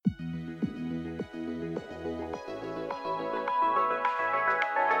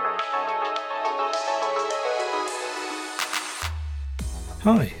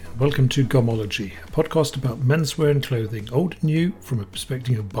Hi, and welcome to Gomology, a podcast about menswear and clothing, old and new, from a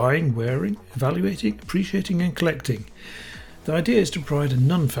perspective of buying, wearing, evaluating, appreciating and collecting. The idea is to provide a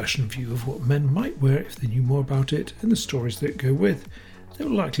non-fashion view of what men might wear if they knew more about it and the stories that go with. There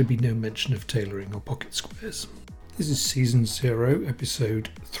will likely be no mention of tailoring or pocket squares. This is Season 0, Episode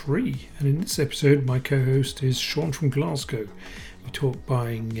 3, and in this episode my co-host is Sean from Glasgow. We talk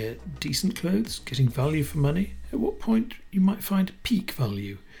buying decent clothes, getting value for money, at what point you might find peak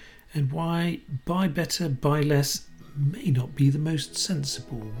value, and why buy better, buy less may not be the most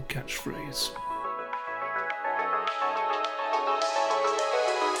sensible catchphrase.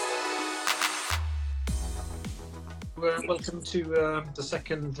 Welcome to the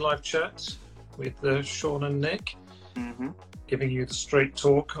second live chat with Sean and Nick, giving you the straight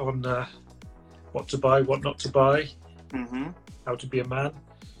talk on what to buy, what not to buy, how to be a man,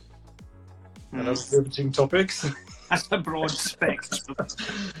 and other riveting topics. That's a broad spectrum.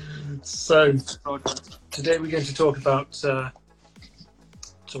 So today we're going to talk about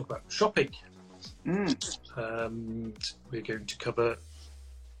shopping. And we're going to cover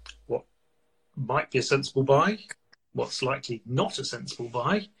what might be a sensible buy, what's likely not a sensible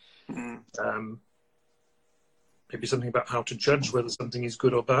buy, maybe something about how to judge whether something is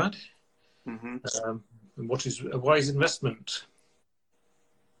good or bad, and what is a wise investment.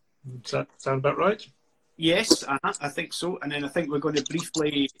 Does that sound about right? Yes, I think so. And then I think we're going to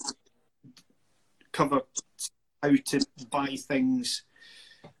briefly cover how to buy things,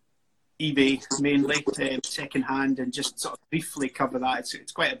 eBay mainly, second hand, and just sort of briefly cover that.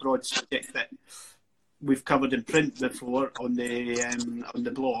 It's quite a broad subject that we've covered in print before on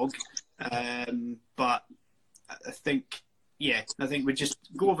the blog, but I think we just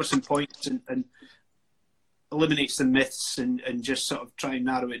go over some points and eliminate some myths and just sort of try and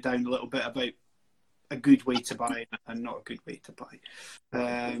narrow it down a little bit about a good way to buy and not a good way to buy.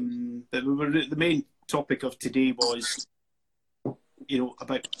 But the main topic of today was,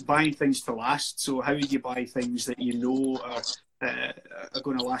 about buying things to last. So how do you buy things that you know are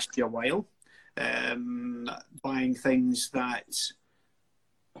going to last you a while? Buying things that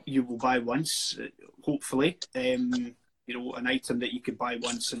you will buy once, hopefully. An item that you could buy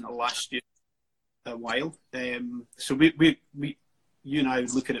once and it'll last you a while. So we you and I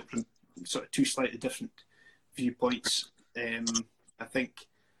look at it from sort of two slightly different viewpoints. I think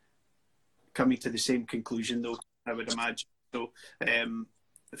coming to the same conclusion, though, I would imagine. So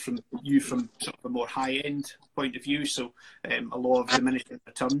from sort of a more high-end point of view, so a law of diminishing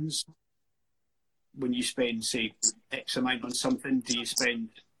returns. When you spend, say, X amount on something, do you spend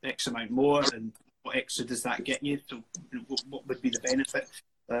X amount more, and what extra does that get you? So what would be the benefit?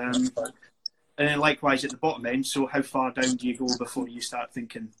 And then likewise at the bottom end, so how far down do you go before you start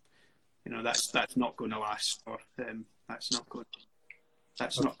thinking, that's not going to last, or that's not going to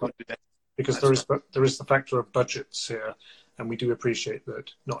be better. Because there is the factor of budgets here, and we do appreciate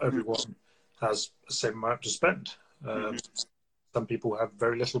that not everyone has the same amount to spend. Some people have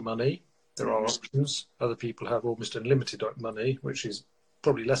very little money. There are options. Other people have almost unlimited money, which is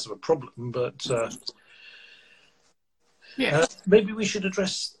probably less of a problem. But maybe we should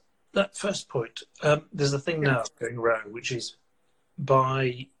address that first point. There's a thing now going around, which is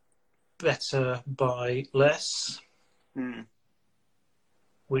buy better, buy less,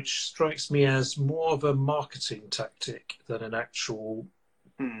 which strikes me as more of a marketing tactic than an actual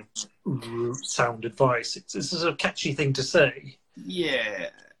sound advice. This is a catchy thing to say. Yeah,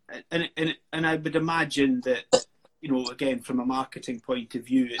 and I would imagine that, again, from a marketing point of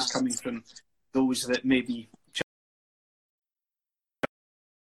view, it's coming from those that maybe.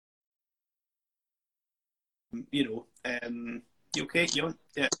 You okay, Jon?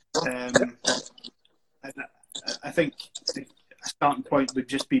 Yeah. I think a starting point would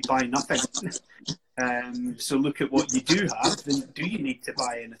just be buy nothing. So look at what you do have. Then do you need to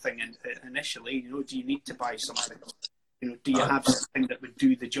buy anything initially? Do you need to buy something? Do you have something that would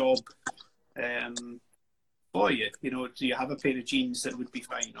do the job for you? Do you have a pair of jeans that would be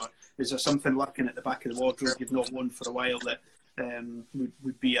fine, or is there something lurking at the back of the wardrobe you've not worn for a while that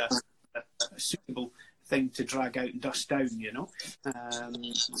would be a suitable thing to drag out and dust down, from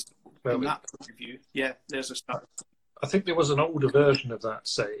that point of view, there's a start. I think there was an older version of that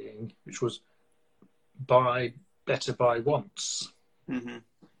saying, which was buy better, buy once,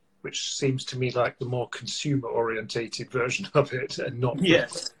 which seems to me like the more consumer-orientated version of it, and not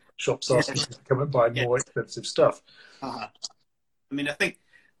shops asking you to come and buy more expensive stuff. I mean, I think,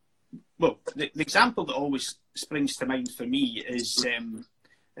 the example that always springs to mind for me is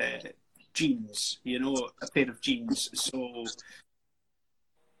jeans, a pair of jeans. So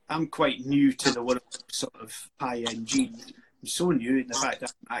I'm quite new to the world of sort of high-end jeans, so new, in the fact I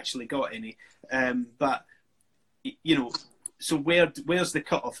haven't actually got any. But you know, so where's the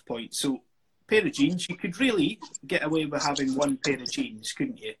cut-off point? So pair of jeans, you could really get away with having one pair of jeans,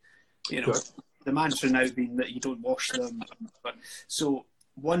 couldn't you? You know, the mantra now being that you don't wash them. But so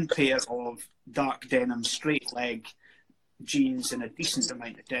one pair of dark denim, straight leg jeans and a decent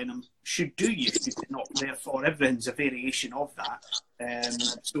amount of denim should do you. Not therefore everything's a variation of that.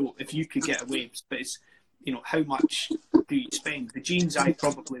 So if you could get away, but it's, you know, how much do you spend? The jeans I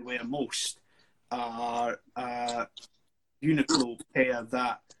probably wear most are Uniqlo pair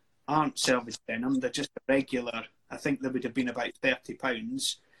that aren't selvage denim. They're just a regular. I think they would have been about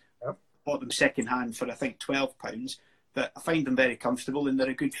 £30. Yep. Bought them second hand for I think £12, but I find them very comfortable and they're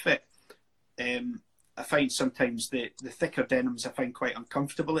a good fit. I find sometimes the thicker denims I find quite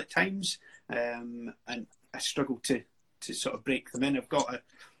uncomfortable at times, and I struggle to sort of break them in. I've got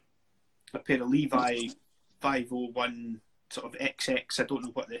a pair of Levi 501 sort of XX. I don't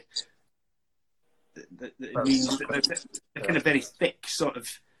know what it means, but they're kind of very thick sort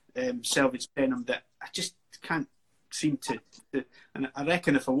of selvage denim that I just can't seem to. And I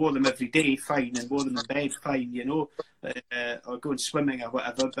reckon if I wore them every day, fine, and wore them in bed, fine, you know, or going swimming or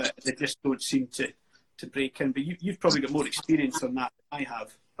whatever, but they just don't seem to break in. But you've probably got more experience on that than I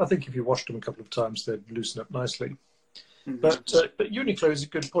have. I think if you washed them a couple of times, they'd loosen up nicely. Mm-hmm. But Uniqlo is a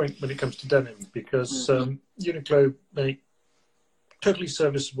good point when it comes to denim, because Uniqlo make totally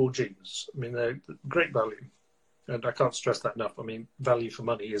serviceable jeans. I mean, they're great value, and I can't stress that enough. I mean, value for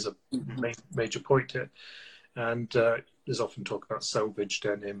money is a major point here. And there's often talk about selvage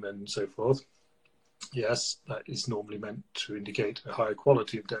denim and so forth. Yes, that is normally meant to indicate a higher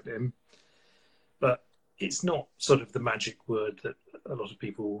quality of denim, but it's not sort of the magic word that a lot of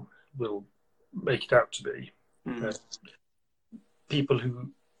people will make it out to be. People who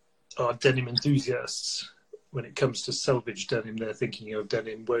are denim enthusiasts, when it comes to selvage denim, they're thinking of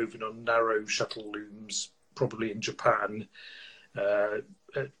denim woven on narrow shuttle looms, probably in Japan, a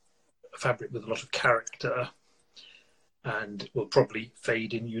fabric with a lot of character, and will probably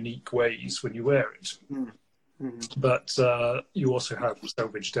fade in unique ways when you wear it. But you also have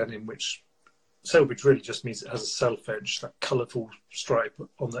selvage denim, which selvage really just means it has a self edge, that colourful stripe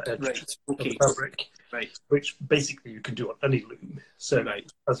on the edge of the fabric, which basically you can do on any loom. So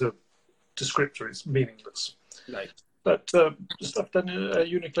as a descriptor, it's meaningless. But the stuff that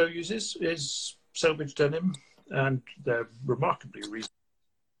Uniqlo uses is selvage denim, and they're remarkably reasonable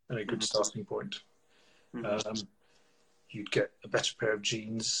and a good starting point. You'd get a better pair of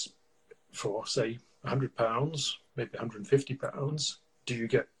jeans for, say, £100, maybe £150. Do you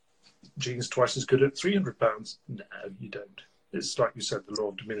get jeans twice as good at £300? No, you don't. It's like you said, the law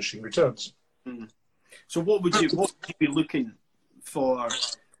of diminishing returns. So what would you be looking for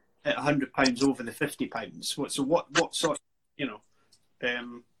at £100 over the £50? What sort of, you know,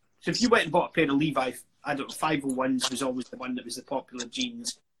 so if you went and bought a pair of Levi, I don't know, 501s was always the one that was the popular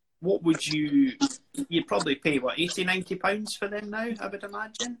jeans. What would you'd probably pay, what, £80, £90 for them now, I would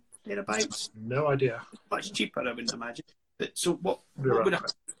imagine, thereabouts? No idea. Much cheaper, I wouldn't imagine. But so what would a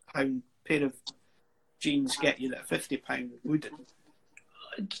 £100 pair of jeans get you that £50 wouldn't?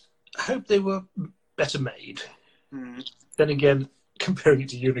 I'd hope they were better made. Then again, comparing it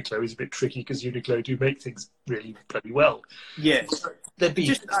to Uniqlo is a bit tricky, because Uniqlo do make things really bloody well. Yeah. They'd be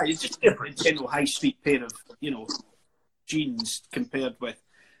just different. A general high street pair of, you know, jeans compared with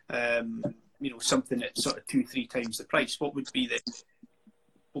you know, something at sort of 2-3 times the price. What would be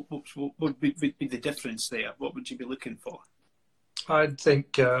what would be the difference there? What would you be looking for? I'd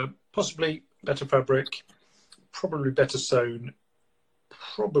think possibly better fabric, probably better sewn,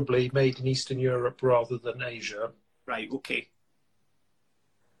 probably made in Eastern Europe rather than Asia. Right. Okay.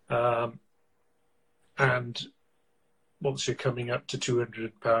 And once you're coming up to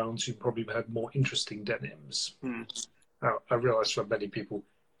 £200, you probably have more interesting denims. Now, I realise for many people,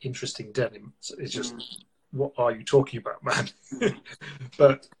 interesting denim is just, what are you talking about, man?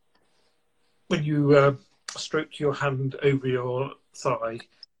 But when you stroke your hand over your thigh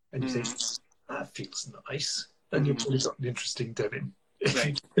and you think, that feels nice, then you've probably got an interesting denim.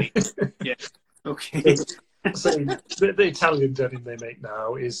 Right. Yeah. Okay. So the Italian denim they make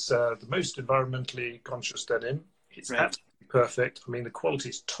now is the most environmentally conscious denim. It's absolutely perfect. I mean, the quality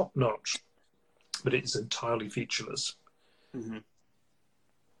is top notch, but it is entirely featureless,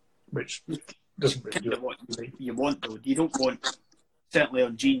 which doesn't really do what you want, though. You don't want, certainly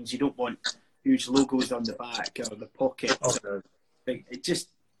on jeans, you don't want huge logos on the back or the pockets. Oh, no. It just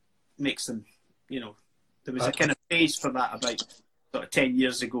makes them, you know, there was a kind of phase for that about sort of 10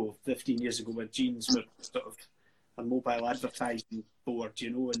 years ago, 15 years ago, where jeans were sort of a mobile advertising board,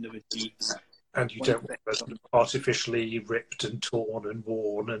 you know, and there would be And you don't want them sort of artificially ripped and torn and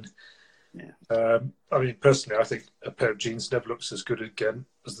worn. And I mean, personally, I think a pair of jeans never looks as good again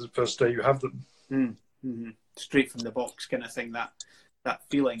as the first day you have them. Mm-hmm. Straight from the box kind of thing, that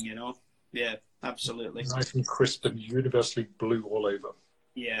feeling, you know. Yeah, absolutely. Nice and crisp and universally blue all over.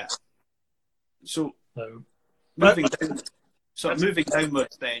 Yeah. So moving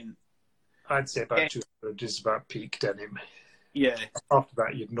downwards then. I'd say about 200 is about peak denim. Yeah. After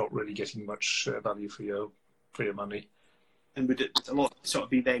that, you're not really getting much value for your money. And would it a lot sort of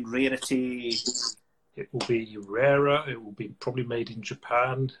be then rarity? It will be rarer. It will be probably made in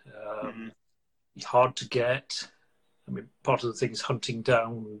Japan. Hard to get. I mean, part of the thing is hunting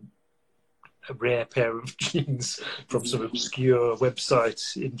down a rare pair of jeans from some obscure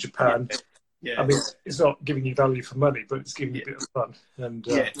website in Japan. Yeah. I mean, it's not giving you value for money, but it's giving you a bit of fun. And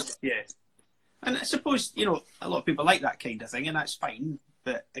yeah. And I suppose, you know, a lot of people like that kind of thing, and that's fine.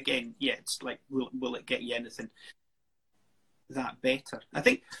 But again, yeah, it's like, will it get you anything that better? I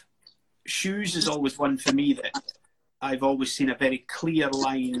think shoes is always one for me that I've always seen a very clear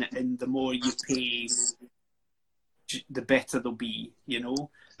line in the more you pay, the better they'll be, you know.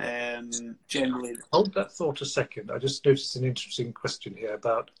 Generally. Hold that thought a second. I just noticed an interesting question here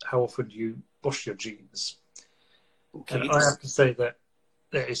about how often you wash your jeans. Okay. And I have to say that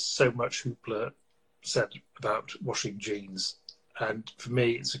there is so much hoopla said about washing jeans. And for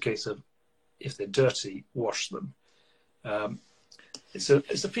me, it's a case of, if they're dirty, wash them. It's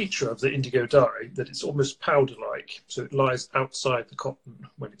a feature of the indigo dye that it's almost powder-like, so it lies outside the cotton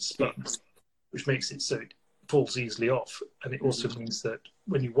when it's spun, which makes it so it falls easily off. And it also means that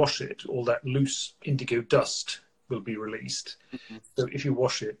when you wash it, all that loose indigo dust will be released. So if you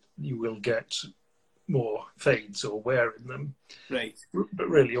wash it, you will get more fades or wear in them. Right. But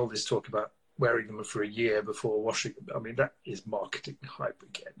really, all this talk about wearing them for a year before washing them, I mean, that is marketing hype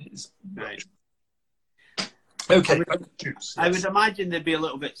again. It's right. Okay. I would imagine they'd be a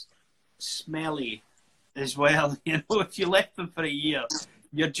little bit smelly as well, you know, if you left them for a year.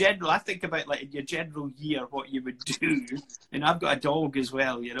 I think about like in your general year what you would do, and I've got a dog as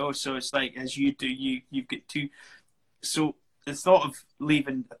well, you know, so it's like as you do, you've got two. So the thought of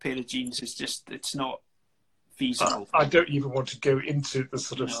leaving a pair of jeans is just, it's not feasible. I don't even want to go into the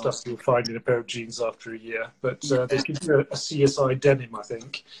sort of stuff you'll find in a pair of jeans after a year, but they can do a CSI denim, I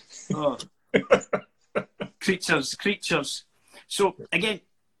think. Oh. Creatures. So again,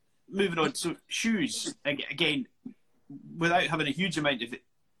 moving on. So shoes, again, without having a huge amount of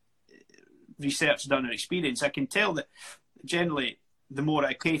research done or experience, I can tell that generally the more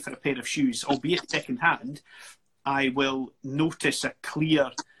I pay for a pair of shoes, albeit second hand, I will notice a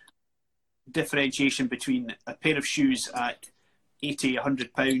clear differentiation between a pair of shoes at £80,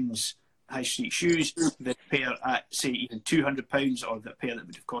 £100 high street shoes, the pair at say even £200, or the pair that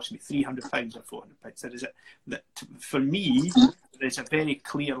would have cost me £300 or £400. There is that for me, there's a very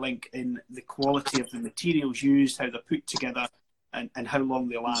clear link in the quality of the materials used, how they're put together, and how long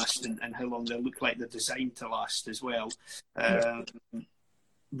they last, and how long they look like they're designed to last as well.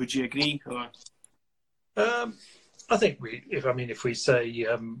 Would you agree? Or? I think if we say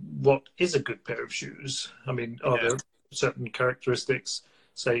what is a good pair of shoes, I mean, are there certain characteristics?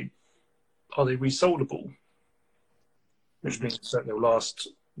 Say, are they resolable? Which means that they'll last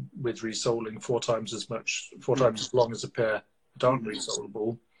with resoling 4 times as long as a pair that aren't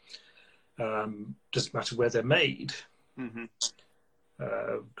resolable. Doesn't matter where they're made.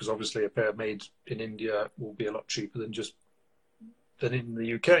 Because obviously a pair made in India will be a lot cheaper than in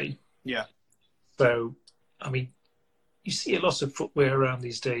the UK. Yeah. So, I mean, you see a lot of footwear around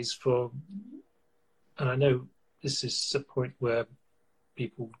these days and I know this is a point where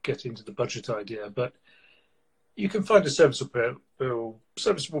people get into the budget idea, but you can find a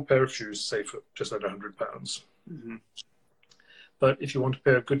serviceable pair of shoes, say for just under £100. But if you want a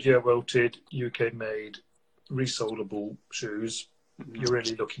pair of Goodyear welted, UK made, resolable shoes, you're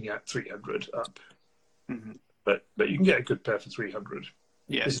really looking at 300 up. But you can get a good pair for 300.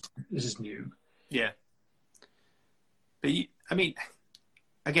 Yeah, this is new. Yeah, but I mean,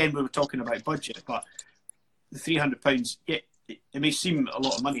 again, we were talking about budget, but the £300, it may seem a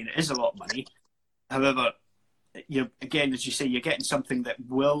lot of money, and it is a lot of money. However, again, as you say, you're getting something that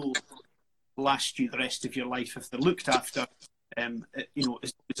will last you the rest of your life if they're looked after.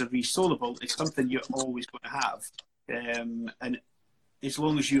 It's a resolable. It's something you're always going to have, and as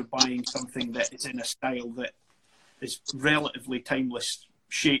long as you're buying something that is in a style that is relatively timeless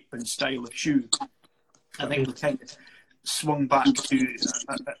shape and style of shoe, I think we kind of swung back to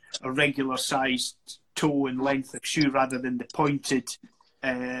a regular sized toe and length of shoe rather than the pointed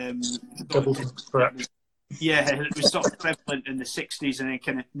double strap. Yeah, it was sort of prevalent in the 60s and then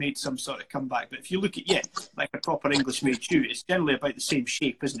kind of made some sort of comeback. But if you look at, like a proper English made shoe, it's generally about the same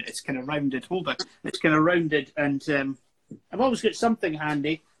shape, isn't it? It's kind of rounded. Hold on. It's kind of rounded, and I've always got something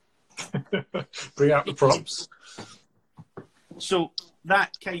handy. Bring out the props. So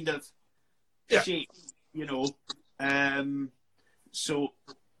that kind of shape, you know, so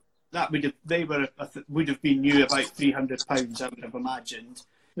that would have been new about £300, I would have imagined.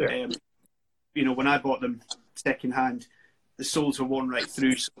 Yeah. You know, when I bought them second hand, the soles were worn right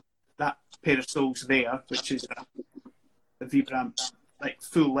through. So that pair of soles there, which is a Vibram, like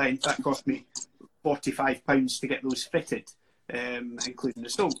full length, that cost me £45 to get those fitted, including the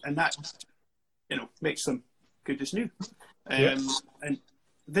sole, and that, you know, makes them good as new. And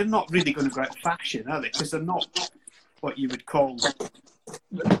they're not really going to go out of fashion, are they? Because they're not what you would call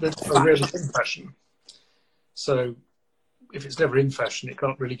they're really in fashion. So if it's never in fashion, it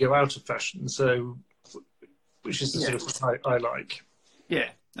can't really go out of fashion. So, which is the sort of thing I like. Yeah,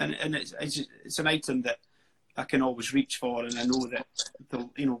 and it's an item that I can always reach for, and I know that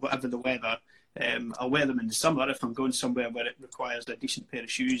whatever the weather, I'll wear them in the summer if I'm going somewhere where it requires a decent pair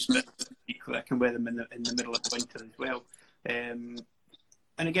of shoes. But equally, I can wear them in the middle of the winter as well. And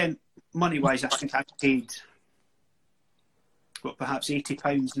again, money wise, I think I paid perhaps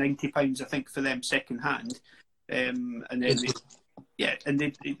 £80, £90, I think, for them second hand. And then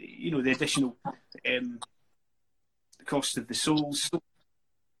the additional cost of the soles. So,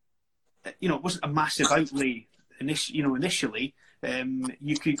 you know, it wasn't a massive outlay initially.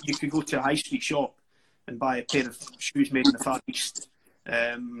 You could go to a high street shop and buy a pair of shoes made in the Far East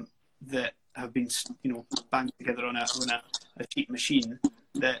that have been, you know, banged together on a cheap machine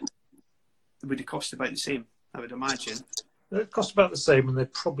that would have cost about the same, I would imagine. It cost about the same, and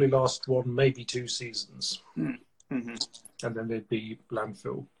they'd probably last one, maybe 2 seasons. Mm-hmm. And then they'd be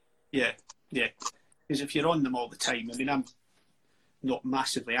landfill. Yeah. Because if you're on them all the time, I mean, I'm not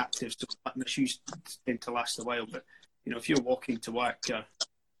massively active, so my shoes tend to last a while. But, you know, if you're walking to work or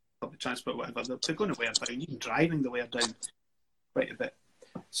public transport, whatever, they're going to wear down. Even driving, they wear down quite a bit.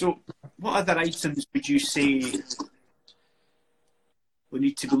 So what other items would you say we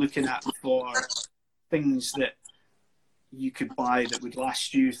need to be looking at for things that you could buy that would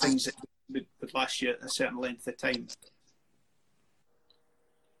last you, things that would last you a certain length of time?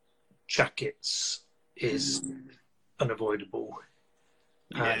 Jackets is unavoidable.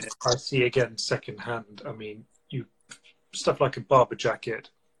 Yeah. And I see, again, second hand, I mean, stuff like a Barber jacket,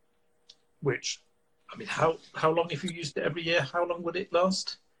 which, I mean, how long, if you used it every year, how long would it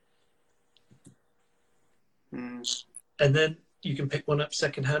last? And then you can pick one up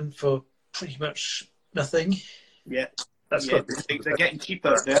second hand for pretty much nothing. Yeah. They're getting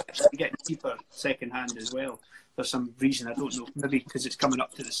cheaper. They're actually getting cheaper second hand as well for some reason. I don't know. Maybe because it's coming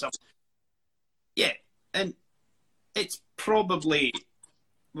up to the summer. Yeah, and it's probably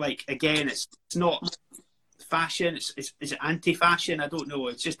like, again, it's not fashion. Is it anti-fashion? I don't know.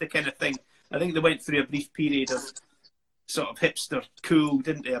 It's just the kind of thing. I think they went through a brief period of sort of hipster cool,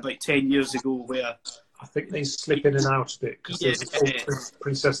 didn't they, about 10 years ago, where I think they slip in and out of it because there's the whole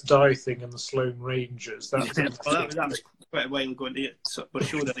Princess Di thing and the Sloane Rangers. That was quite a while ago. They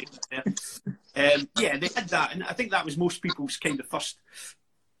showed it there. They had that, and I think that was most people's kind of first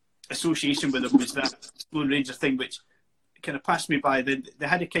association with them, was that Sloane Ranger thing, which kind of passed me by. They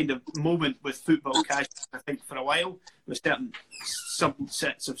had a kind of moment with football casuals, I think, for a while, with certain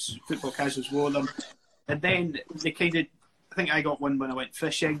subsets of football casuals wore them, and then they kind of, I think I got one when I went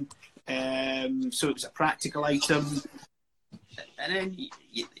fishing. So it was a practical item, and then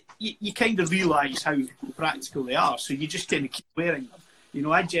you kind of realise how practical they are, so you just kind of keep wearing them. You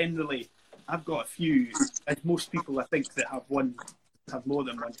know, I've got a few, as most people I think that have more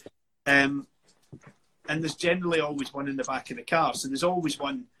than one, and there's generally always one in the back of the car, so there's always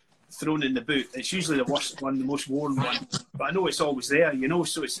one thrown in the boot. It's usually the worst one, the most worn one, but I know it's always there, you know,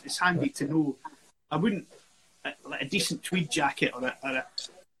 so it's handy to know. I wouldn't, like a decent tweed jacket or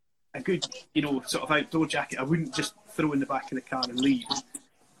a good, you know, sort of outdoor jacket, I wouldn't just throw in the back of the car and leave.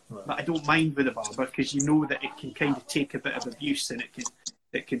 Right. But I don't mind with a Barber, because you know that it can kind of take a bit of abuse, and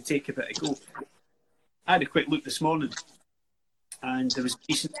it can take a bit of go. I had a quick look this morning, and there was a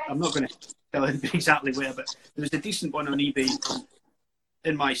decent, I'm not going to tell anybody exactly where, but there was a decent one on eBay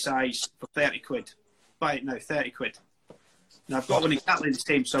in my size for 30 quid. Buy it now, 30 quid. Now, I've got one exactly the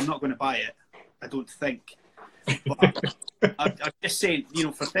same, so I'm not going to buy it, I don't think. But I'm just saying, you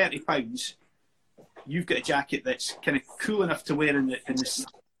know, for £30, you've got a jacket that's kind of cool enough to wear in the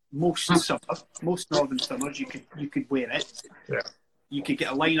most northern summers. You could wear it. Yeah. You could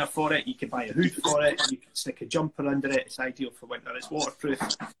get a liner for it. You could buy a hood for it. You could stick a jumper under it. It's ideal for winter. It's waterproof.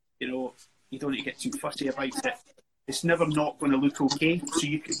 You know, You don't need to get too fussy about it. It's never not going to look okay. So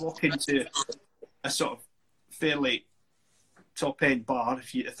you could walk into a sort of fairly top-end bar,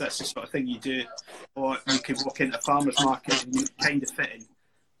 if that's the sort of thing you do, or you could walk into a farmer's market and you kind of fit in.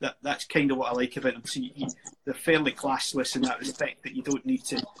 That's kind of what I like about them. So they're fairly classless in that respect, that you don't need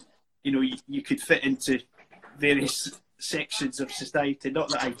to, you could fit into various sections of society. Not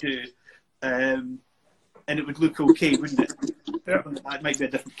that I do. And it would look okay, wouldn't it? Yeah. It might be a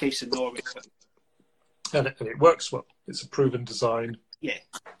different case in Norway. But... And it works well. It's a proven design. Yeah.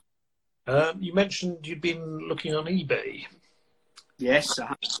 You mentioned you'd been looking on eBay. Yes.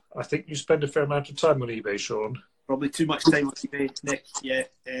 I think you spend a fair amount of time on eBay, Sean. Probably too much time on eBay, Nick.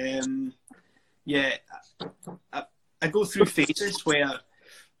 Yeah. I go through phases where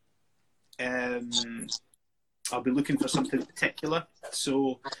I'll be looking for something particular.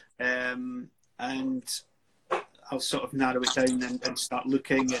 So, and I'll sort of narrow it down and start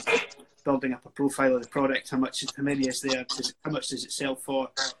looking and building up a profile of the product. How many is there? How much does it sell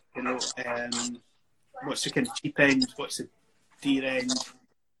for? What's the kind of cheap end? What's the dear end?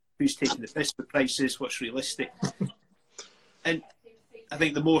 Who's taking the piss with prices? What's realistic? And I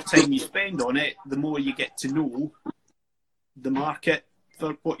think the more time you spend on it, the more you get to know the market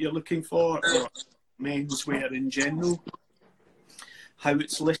for what you're looking for, or menswear in general, how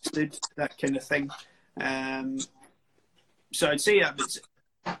it's listed, that kind of thing. So I'd say it's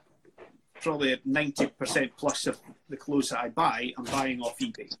probably 90% plus of the clothes that I buy, I'm buying off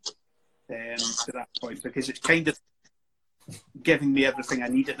eBay to that point, because it's kind of giving me everything I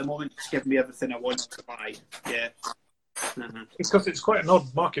need at the moment. It's giving me everything I want to buy. Yeah. Because it's quite an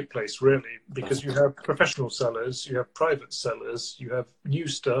odd marketplace, really, because you have professional sellers, you have private sellers, you have new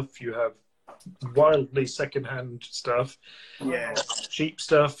stuff, you have wildly second-hand stuff, cheap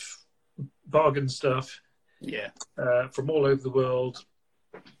stuff, bargain stuff, from all over the world.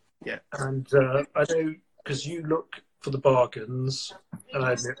 Yeah, and I know, because you look for the bargains, and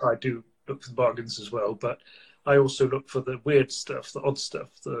I admit I do look for the bargains as well, but I also look for the weird stuff, the odd stuff,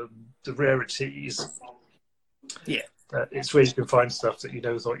 the rarities. Yeah. It's where you can find stuff that you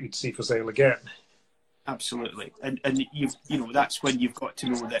never thought you'd see for sale again. Absolutely. And that's when you've got to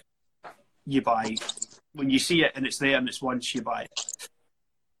know that you buy, when you see it and it's there and it's once, you buy it.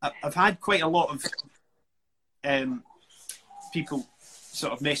 I've had quite a lot of people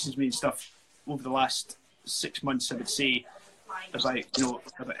sort of message me and stuff over the last 6 months, I would say, about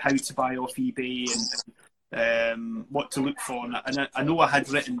how to buy off eBay and what to look for. And I know I had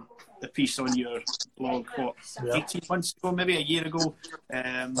written a piece on your blog 18 months ago, maybe a year ago.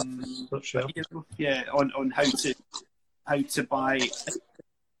 On how to buy.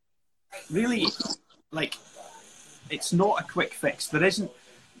 Really, like, it's not a quick fix. There isn't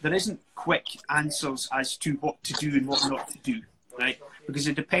quick answers as to what to do and what not to do, right? Because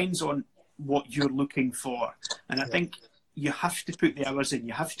it depends on what you're looking for. And I think you have to put the hours in,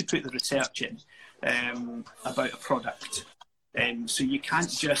 you have to put the research in about a product. So you can't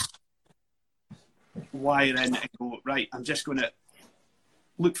just wire in and go, right, I'm just going to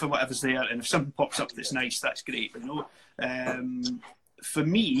look for whatever's there, and if something pops up that's nice, that's great. For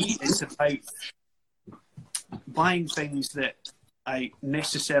me, it's about buying things that I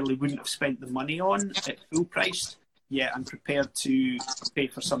necessarily wouldn't have spent the money on at full price. Yeah, I'm prepared to pay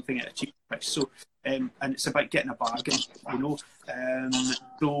for something at a cheap price. So, and it's about getting a bargain,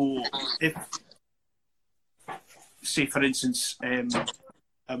 So if, say for instance,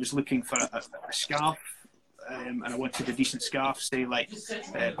 I was looking for a scarf, and I wanted a decent scarf, say like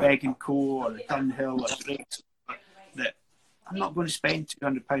Beg & Co or Dunhill or Drake, that I'm not going to spend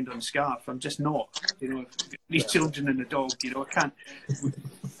 £200 on a scarf. I'm just not. 3 children and a dog. I can't.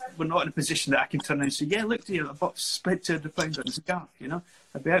 We're not in a position that I can turn around and say, "Yeah, look, dear, I spent £200 on a scarf."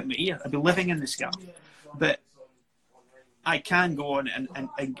 I'd be out my ear. I'd be living in the scarf. But I can go on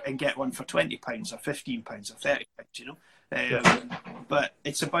and get one for £20 or £15 or £30. But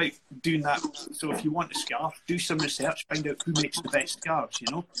it's about doing that. So if you want a scarf, do some research, find out who makes the best scarves.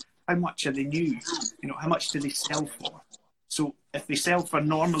 How much are they new? How much do they sell for? So if they sell for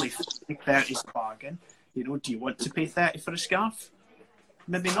normally 30 is a bargain, do you want to pay 30 for a scarf?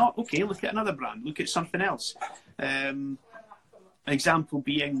 Maybe not. Okay, look at another brand. Look at something else. An example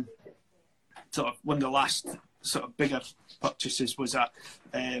being sort of one of the last sort of bigger purchases was a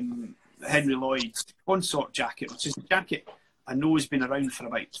Henry Lloyd Consort jacket, which is a jacket I know has been around for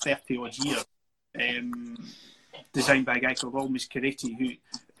about 30 odd years. Designed by a guy called Almis Carretti, who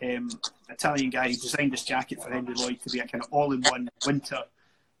Italian guy, designed this jacket for Henry Lloyd to be a kind of all-in-one winter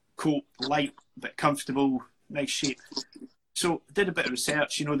coat, light but comfortable, nice shape. So did a bit of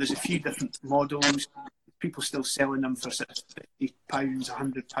research. There's a few different models. People still selling them for £50,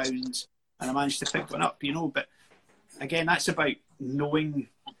 £100. and I managed to pick one up, but again, that's about knowing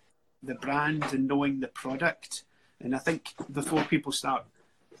the brand and knowing the product. And I think before people start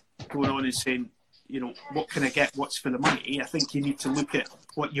going on and saying, what can I get, what's for the money, I think you need to look at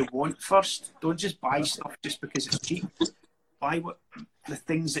what you want first. Don't just buy stuff just because it's cheap. Buy the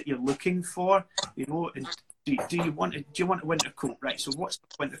things that you're looking for, and do you want a winter coat? Right, so what's the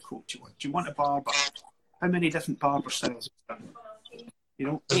winter coat do you want? Do you want a barber? How many different barber styles is there?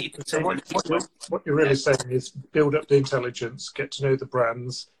 80%. So what you're really saying is build up the intelligence, get to know the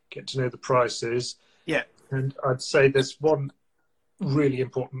brands, get to know the prices. Yeah. And I'd say there's one really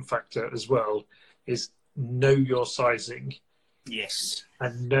important factor as well, is know your sizing. Yes.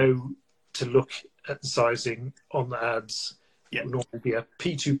 And know to look at the sizing on the ads. Yeah. It would normally be a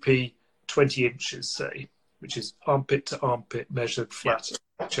P2P 20 inches, say, which is armpit to armpit measured flat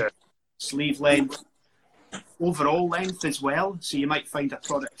chest. Sleeve length, overall length as well. So you might find a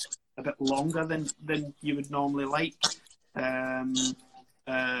product a bit longer than you would normally like.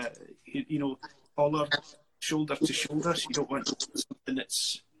 Collar, shoulder to shoulder. So you don't want something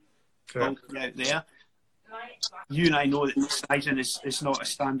that's bulky out there. You and I know that sizing is not a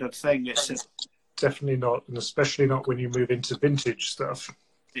standard thing. It's definitely not, and especially not when you move into vintage stuff.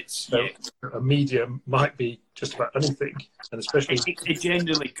 A medium might be just about anything, and especially it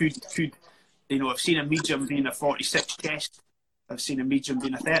generally could. I've seen a medium being a 46 chest. I've seen a medium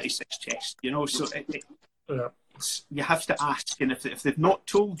being a 36 chest. So you have to ask, and if they've not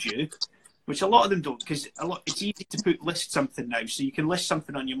told you, which a lot of them don't, because it's easy to list something now. So you can list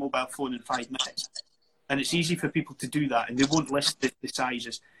something on your mobile phone in 5 minutes, and it's easy for people to do that, and they won't list the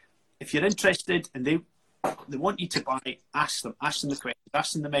sizes. If you're interested and they want you to buy, ask them the questions,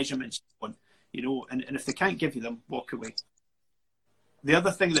 ask them the measurements you want, and if they can't give you them, walk away. The other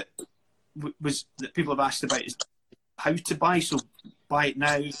thing that people have asked about is how to buy. So buy it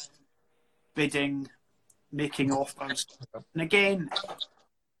now, bidding, making offers. And again,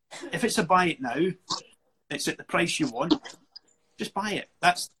 if it's a buy it now, it's at the price you want, just buy it.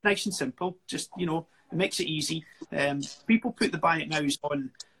 That's nice and simple. Just, it makes it easy. People put the buy it nows on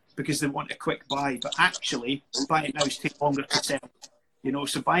because they want a quick buy, but actually buy it nows take longer to sell.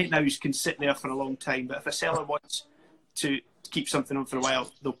 So buy it nows can sit there for a long time, but if a seller wants to keep something on for a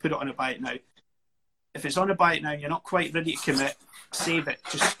while, they'll put it on a buy it now. If it's on a buy it now and you're not quite ready to commit, save it,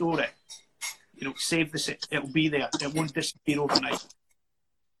 just store it. Save this, it'll be there. It won't disappear overnight.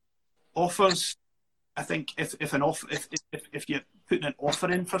 Offers, I think if you're putting an offer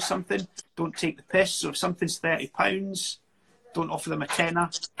in for something, don't take the piss. So if something's £30, don't offer them a tenner,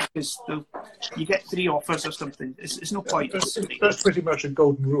 because you get 3 offers or something. It's no point. That's pretty much a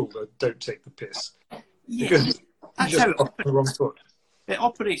golden rule, though. Don't take the piss. Yeah, because that's how it operates. The wrong foot. It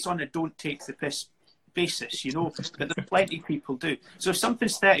operates on a don't take the piss basis, but there's plenty of people do. So if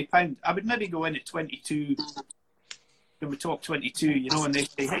something's £30, I would maybe go in at 22. When we talk 22, and they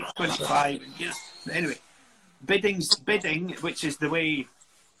say, hey, 25, and But anyway, bidding, which is the way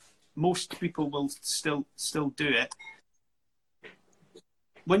most people will still do it.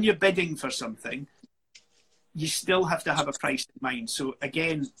 When you're bidding for something, you still have to have a price in mind. So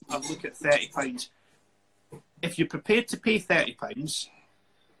again, I'll look at £30. If you're prepared to pay £30,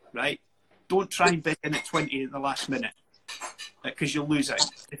 right, don't try and bid in at 20 at the last minute, because you'll lose out.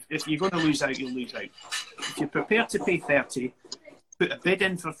 If you're going to lose out, you'll lose out. If you're prepared to pay 30, put a bid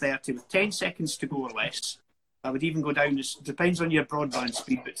in for 30 with 10 seconds to go or less. I would even go down, depends on your broadband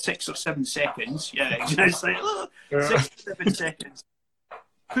speed, but 6 or 7 seconds. Yeah, it's like, 6 or 7 seconds.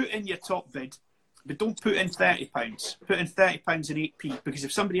 Put in your top bid, but don't put in £30. Put in £30 and 8p, because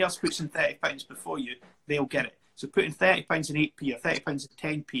if somebody else puts in £30 before you, they'll get it. So put in £30 and 8p, or £30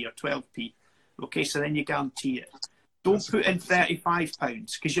 and 10p, or 12p. Okay, so then you guarantee it. Don't put in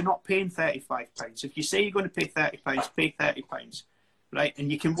 £35, because you're not paying £35. If you say you're going to pay £30, pay £30, right?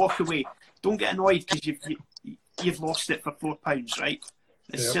 And you can walk away. Don't get annoyed because you've lost it for £4, right?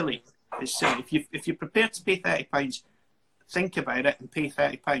 It's silly. It's silly. If you're prepared to pay £30, think about it and pay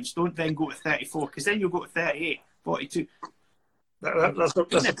 £30. Don't then go to 34, because then you'll go to 38, 42. That's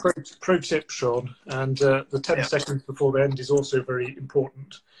a pro tip, Sean. And the 10 seconds before the end is also very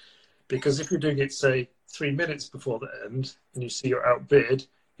important, because if you're doing it, say, 3 minutes before the end, and you see you're outbid,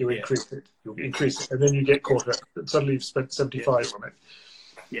 you increase it. You'll increase it, and then you get caught up. Suddenly you've spent 75 on it.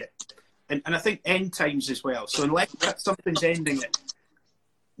 Yeah, and I think end times as well. So unless something's ending at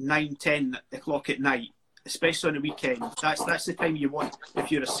 9, 10 o'clock at night, especially on a weekend, that's the time you want. If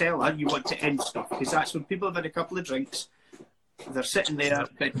you're a seller, you want to end stuff, because that's when people have had a couple of drinks. They're sitting there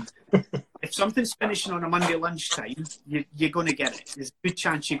bidding. If something's finishing on a Monday lunchtime, you're going to get it. There's a good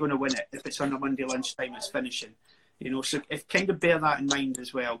chance you're going to win it if it's on a Monday lunchtime it's finishing. So kind of bear that in mind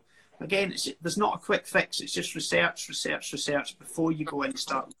as well. again, there's not a quick fix. It's just research before you go in and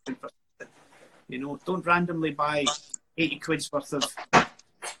start looking for something. You know, don't randomly buy 80 quid's worth of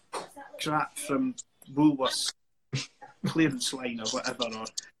crap from Woolworths clearance line or whatever, or,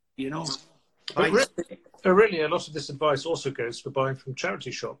 you know. Really, a lot of this advice also goes for buying from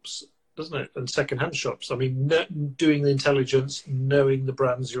charity shops, doesn't it? And second-hand shops. I mean, doing the intelligence, knowing the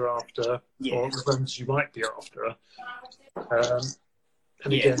brands you're after, or the brands you might be after.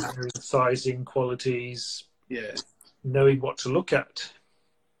 And again, knowing sizing, qualities, knowing what to look at.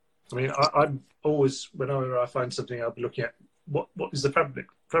 I mean, I'm always, whenever I find something, I'll be looking at what is the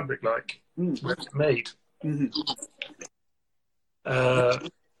fabric like, where it's made.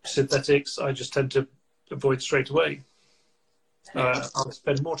 Synthetics, I just tend to avoid straight away. I'll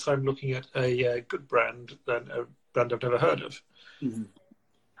spend more time looking at a good brand than a brand I've never heard of.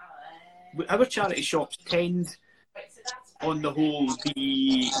 Our charity shops tend, on the whole,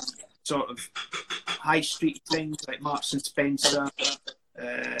 the sort of high street things like Marks and Spencer,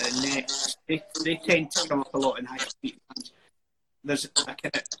 Next. They tend to come up a lot in high street brands. There's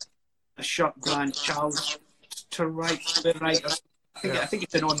a shirt brand, Charles to Write. I think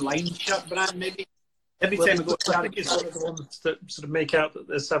it's an online shirt brand, maybe. Every time we go to I think it's one of the ones that sort of make out that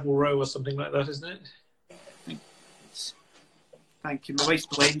there's several row or something like that, isn't it? Thank you. My wife's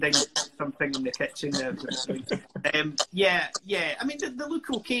blending something in the kitchen there. I mean, they look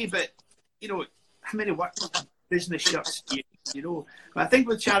okay, but, you know, how many business shirts do you know? But I think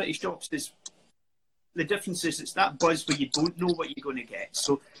with charity shops, the difference is it's that buzz where you don't know what you're going to get.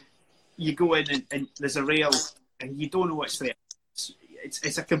 So you go in and there's a rail and you don't know what's there.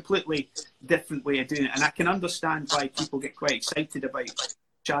 It's a completely different way of doing it. And I can understand why people get quite excited about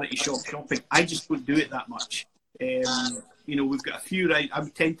charity shop shopping. I just don't do it that much. You know, we've got a few, I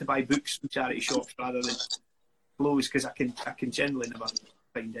would tend to buy books from charity shops rather than clothes because I can generally never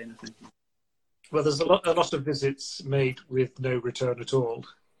find anything. Well, there's a lot of visits made with no return at all.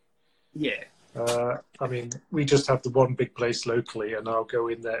 Yeah. I mean, we just have the one big place locally, and I'll go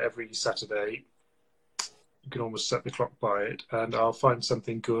in there every Saturday. You can almost set the clock by it, and I'll find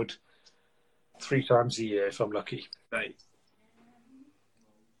something good 3 times a year if I'm lucky. Right.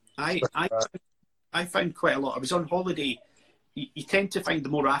 I found quite a lot. I was on holiday. You tend to find the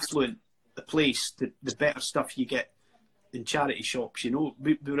more affluent the place, the better stuff you get in charity shops. You know,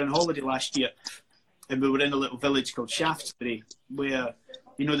 we were on holiday last year, and we were in a little village called Shaftesbury, where,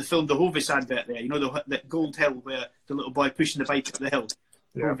 you know, the film The Hovis advert there. You know, the Gold Hill where the little boy pushing the bike up the hill.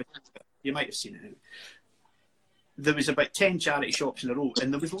 Yeah. You might have seen it. There was about 10 charity shops in a row,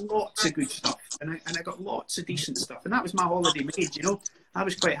 and there was lots of good stuff, and I got lots of decent stuff, and that was my holiday made. You know, I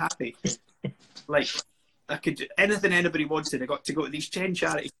was quite happy. Like, I could anything anybody wanted. I got to go to these 10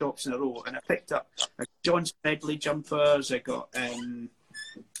 charity shops in a row, and I picked up John Smedley jumpers. I got,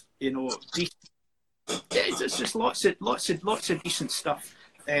 you know, decent, it's just lots of decent stuff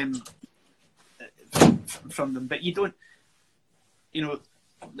from them. But you don't, you know.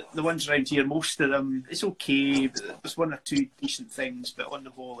 The ones around here, most of them, it's okay. There's 1 or 2 decent things, but on the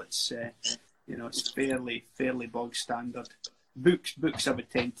whole, it's you know, it's fairly bog standard. Books, I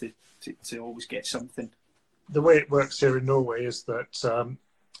would tend to always get something. The way it works here in Norway is that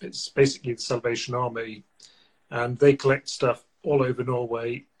it's basically the Salvation Army, and they collect stuff all over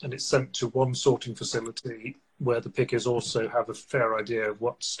Norway, and it's sent to one sorting facility where the pickers also have a fair idea of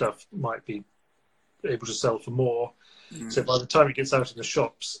what stuff might be able to sell for more. So by the time it gets out in the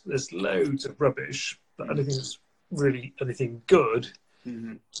shops, there's loads of rubbish, but anything good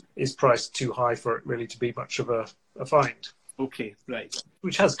is priced too high for it really to be much of a find. Okay, right.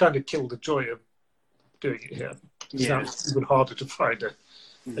 Which has kind of killed the joy of doing it here. It's now even harder to find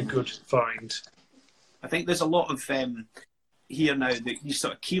a good find. I think there's a lot of here now that you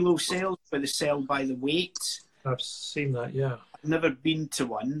sort of kilo sales where they sell by the weight. I've seen that, yeah. I've never been to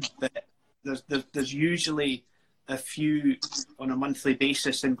one, but there's usually a few on a monthly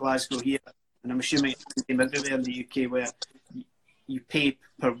basis in Glasgow here, and I'm assuming it's the same everywhere in the UK, where you pay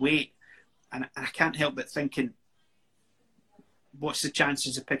per weight, and I can't help but thinking, what's the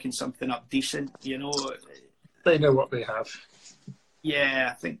chances of picking something up decent? You know, they know what they have. Yeah,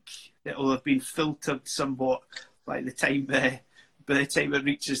 I think it'll have been filtered somewhat by the time it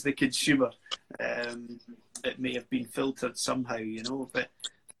reaches the consumer. It may have been filtered somehow, you know, but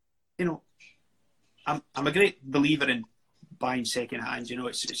you know. I'm a great believer in buying second hand. You know,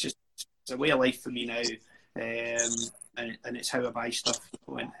 it's a way of life for me now, and it's how I buy stuff.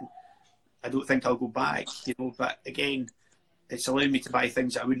 And I don't think I'll go back. You know, but again, it's allowing me to buy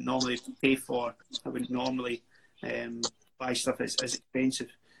things that I wouldn't normally pay for. I wouldn't normally buy stuff as expensive.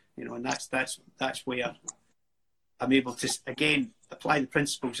 You know, and that's where I'm able to, again, apply the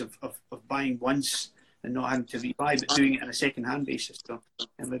principles of buying once and not having to rebuy, but doing it on a second-hand basis. So,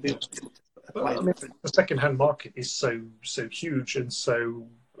 and we'll be able to apply the second-hand market is so huge and so,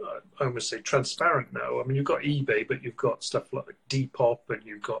 I almost say, transparent now. I mean, you've got eBay, but you've got stuff like Depop, and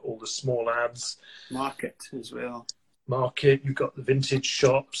you've got all the small ads. Market as well. You've got the vintage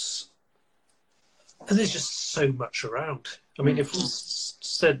shops. And there's just so much around. I mean, if we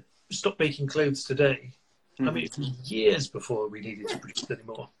said, stop making clothes today, I mean, it'd be years before we needed to produce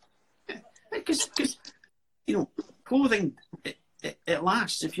anymore. Because you know, clothing, it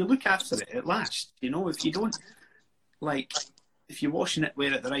lasts. If you look after it, it lasts. You know, if you don't, like, if you're washing it,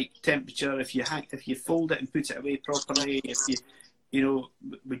 wear it at the right temperature, if you fold it and put it away properly, if you know,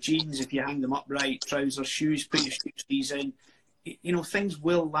 with jeans, if you hang them upright, trousers, shoes, put your shoe sleeves in, you know, things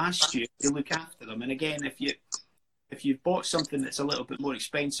will last you if you look after them. And again, if you've bought something that's a little bit more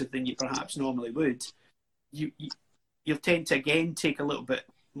expensive than you perhaps normally would, you'll tend to, again, take a little bit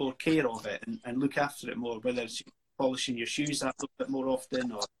more care of it and look after it more, whether it's polishing your shoes up a little bit more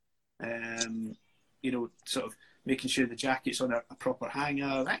often, or you know, sort of making sure the jacket's on a proper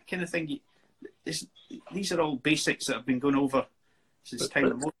hanger, that kind of thing. These are all basics that have been going over since time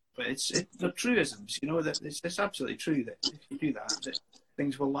of Moses, but they're truisms, you know, that it's absolutely true that if you do that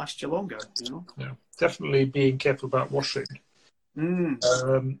things will last you longer, you know. Yeah, definitely being careful about washing.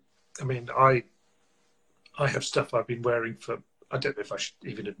 I mean, I have stuff I've been wearing for, I don't know if I should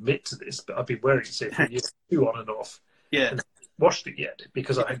even admit to this, but I've been wearing it, say, for a year or two on and off. Yeah. And I haven't washed it yet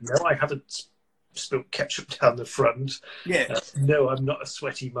because I know I haven't spilled ketchup down the front. Yeah. No, I'm not a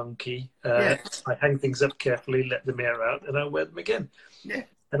sweaty monkey. I hang things up carefully, let them air out, and I'll wear them again. Yeah.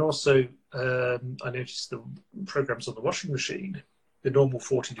 And also, I noticed the programs on the washing machine, the normal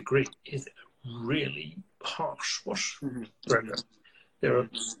 40 degree is a really harsh wash program. There are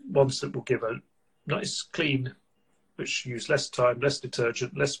ones that will give a nice clean, which use less time, less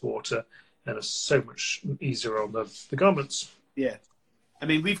detergent, less water, and are so much easier on the garments. Yeah. I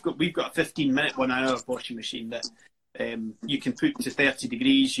mean, we've got a 15-minute 1 hour washing machine that you can put to 30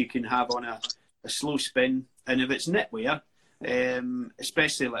 degrees. You can have on a slow spin, and if it's knitwear,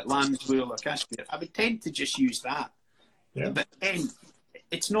 especially like lamb's wool or cashmere, I would tend to just use that. Yeah. But then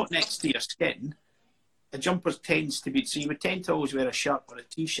it's not next to your skin. A jumper tends to be, so you would tend to always wear a shirt or a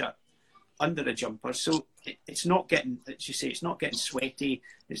t-shirt under a jumper, so it's not getting, as you say, it's not getting sweaty,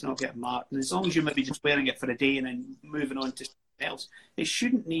 it's not getting marked, and as long as you're maybe just wearing it for a day and then moving on to something else, it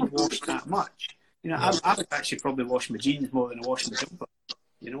shouldn't need washed that much. You know, I would actually probably wash my jeans more than I wash my jumper,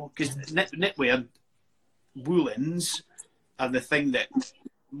 you know, because knitwear woolens are the thing that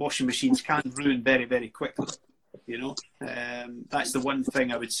washing machines can ruin very, very quickly, you know. That's the one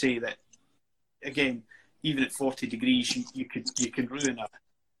thing I would say that, again, even at 40 degrees, you can ruin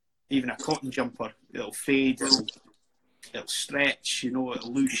even a cotton jumper. It'll fade, it'll stretch, you know,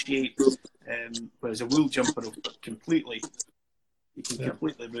 it'll lose shape. Whereas a wool jumper will completely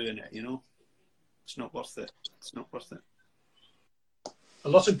ruin it, you know. It's not worth it. It's not worth it. A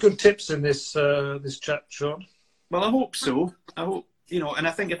lot of good tips in this this chat, Sean. Well, I hope so. I hope, you know, and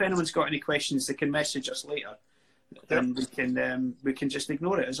I think if anyone's got any questions, they can message us later, and we can just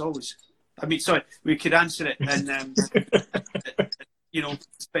ignore it as always. I mean, sorry, we could answer it and you know,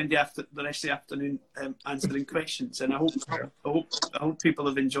 spend the rest of the afternoon answering questions. And I hope people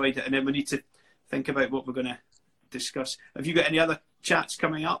have enjoyed it. And then we need to think about what we're going to discuss. Have you got any other chats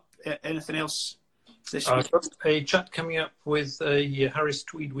coming up? Anything else this week? I've got a chat coming up with Harris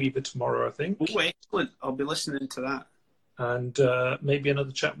Tweedweaver tomorrow, I think. Oh, excellent! I'll be listening to that. And maybe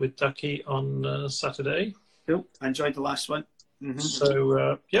another chat with Ducky on Saturday. Cool. I enjoyed the last one.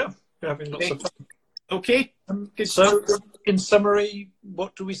 So yeah, we're having lots of fun. Okay. Good. So, in summary,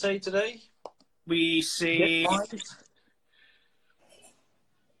 what do we say today? We say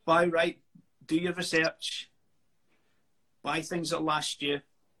buy right, do your research, buy things that last you,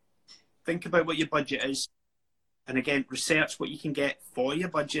 think about what your budget is, and again, research what you can get for your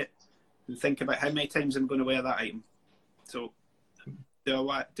budget, and think about how many times I'm going to wear that item. So, do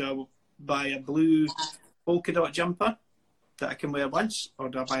I buy a blue polka dot jumper that I can wear once, or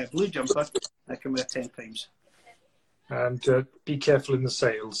do I buy a blue jumper that I can wear 10 times? And be careful in the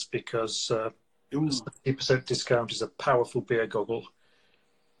sales, because 30% discount is a powerful beer goggle.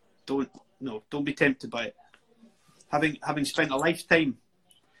 Don't be tempted by it. Having spent a lifetime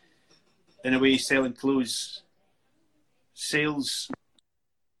in a way selling clothes, sales,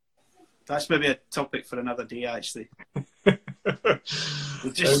 that's maybe a topic for another day, actually.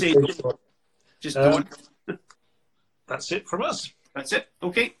 We'll just say, just don't. That's it from us. That's it.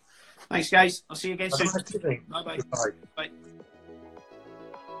 Okay. Thanks, guys. I'll see you again soon. Bye-bye. Goodbye. Bye.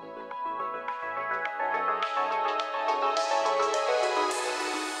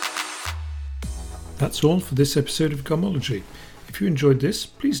 That's all for this episode of Gomology. If you enjoyed this,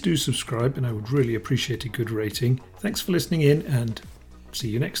 please do subscribe and I would really appreciate a good rating. Thanks for listening in and see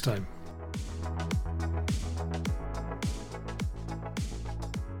you next time.